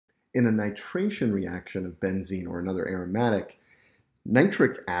In a nitration reaction of benzene or another aromatic,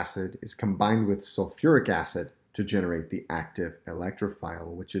 nitric acid is combined with sulfuric acid to generate the active electrophile,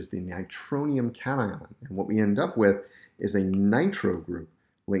 which is the nitronium cation. And what we end up with is a nitro group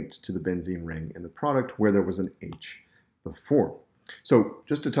linked to the benzene ring in the product where there was an H before. So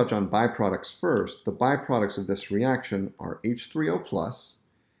just to touch on byproducts first, the byproducts of this reaction are H3O+,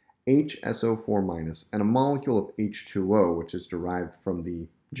 HSO4-, and a molecule of H2O, which is derived from the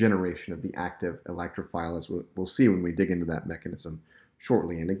generation of the active electrophile, as we'll see when we dig into that mechanism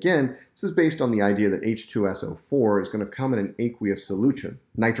shortly. And again, this is based on the idea that H2SO4 is going to come in an aqueous solution,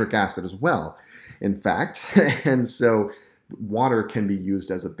 nitric acid as well, in fact. And so water can be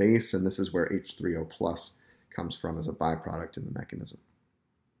used as a base, and this is where H3O+ comes from as a byproduct in the mechanism.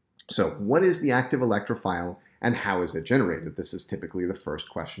 So what is the active electrophile and how is it generated? This is typically the first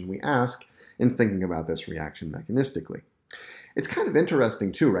question we ask in thinking about this reaction mechanistically. It's kind of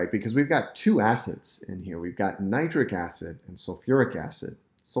interesting too, right? Because we've got two acids in here. We've got nitric acid and sulfuric acid.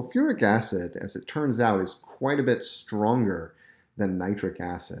 Sulfuric acid, as it turns out, is quite a bit stronger than nitric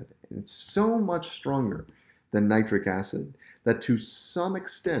acid. And it's so much stronger than nitric acid that to some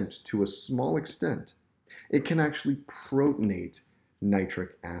extent, to a small extent, it can actually protonate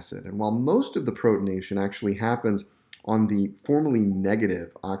nitric acid. And while most of the protonation actually happens on the formally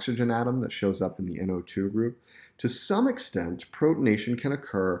negative oxygen atom that shows up in the NO2 group, to some extent, protonation can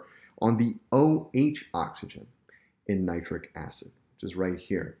occur on the OH oxygen in nitric acid, which is right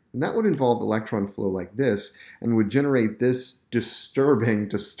here. And that would involve electron flow like this and would generate this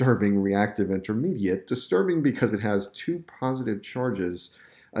disturbing reactive intermediate. Disturbing because it has two positive charges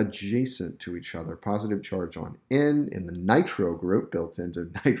adjacent to each other. Positive charge on N in the nitro group built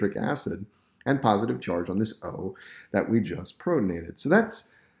into nitric acid, and positive charge on this O that we just protonated. So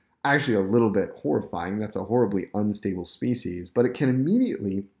that's actually a little bit horrifying. That's a horribly unstable species, but it can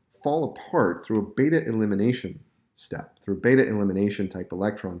immediately fall apart through a beta elimination step, through beta elimination type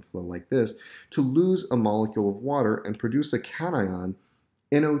electron flow like this, to lose a molecule of water and produce a cation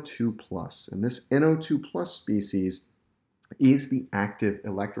NO2+. And this NO2+ species is the active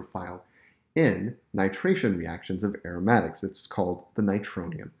electrophile in nitration reactions of aromatics. It's called the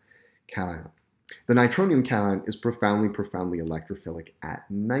nitronium cation. The nitronium cation is profoundly electrophilic at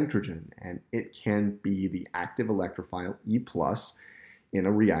nitrogen, and it can be the active electrophile E+ in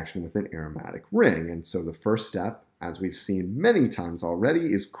a reaction with an aromatic ring. And so the first step, as we've seen many times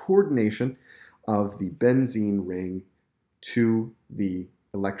already, is coordination of the benzene ring to the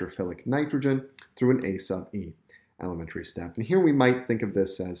electrophilic nitrogen through an A sub E elementary step. And here we might think of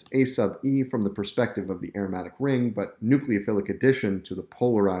this as A sub E from the perspective of the aromatic ring, but nucleophilic addition to the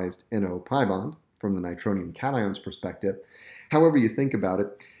polarized NO pi bond from the nitronium cation's perspective. However you think about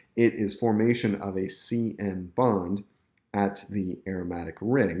it, it is formation of a CN bond at the aromatic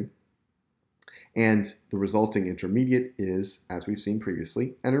ring, and the resulting intermediate is, as we've seen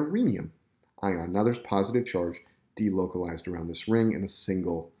previously, an rhenium ion. Now there's positive charge delocalized around this ring in a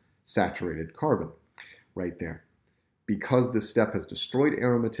single saturated carbon right there. Because this step has destroyed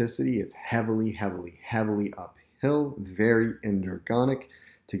aromaticity, it's heavily uphill, very endergonic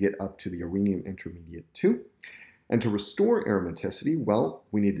to get up to the rhenium intermediate 2. And to restore aromaticity, well,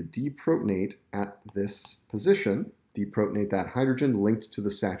 we need to deprotonate at this position, deprotonate that hydrogen linked to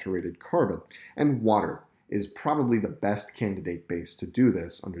the saturated carbon. And water is probably the best candidate base to do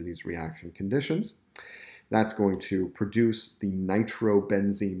this under these reaction conditions. That's going to produce the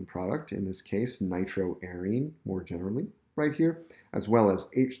nitrobenzene product, in this case nitroarene more generally, right here, as well as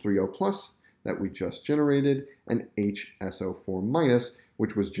H3O+ that we just generated, and HSO4-,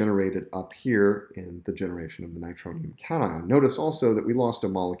 which was generated up here in the generation of the nitronium cation. Notice also that we lost a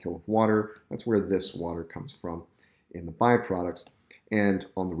molecule of water. That's where this water comes from in the byproducts. And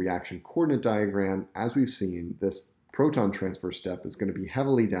on the reaction coordinate diagram, as we've seen, this proton transfer step is going to be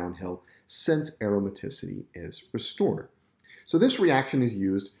heavily downhill since aromaticity is restored. So this reaction is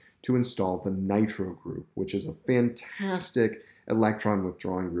used to install the nitro group, which is a fantastic electron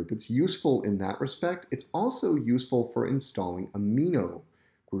withdrawing group. It's useful in that respect. It's also useful for installing amino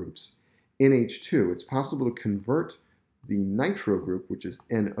groups in H2. It's possible to convert the nitro group, which is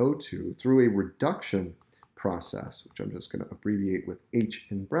NO2, through a reduction process, which I'm just going to abbreviate with H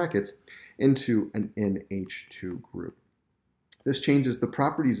in brackets, into an NH2 group. This changes the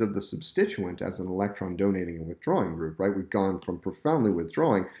properties of the substituent as an electron donating and withdrawing group, right? We've gone from profoundly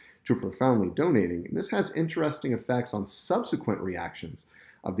withdrawing to profoundly donating, and this has interesting effects on subsequent reactions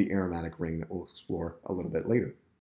of the aromatic ring that we'll explore a little bit later.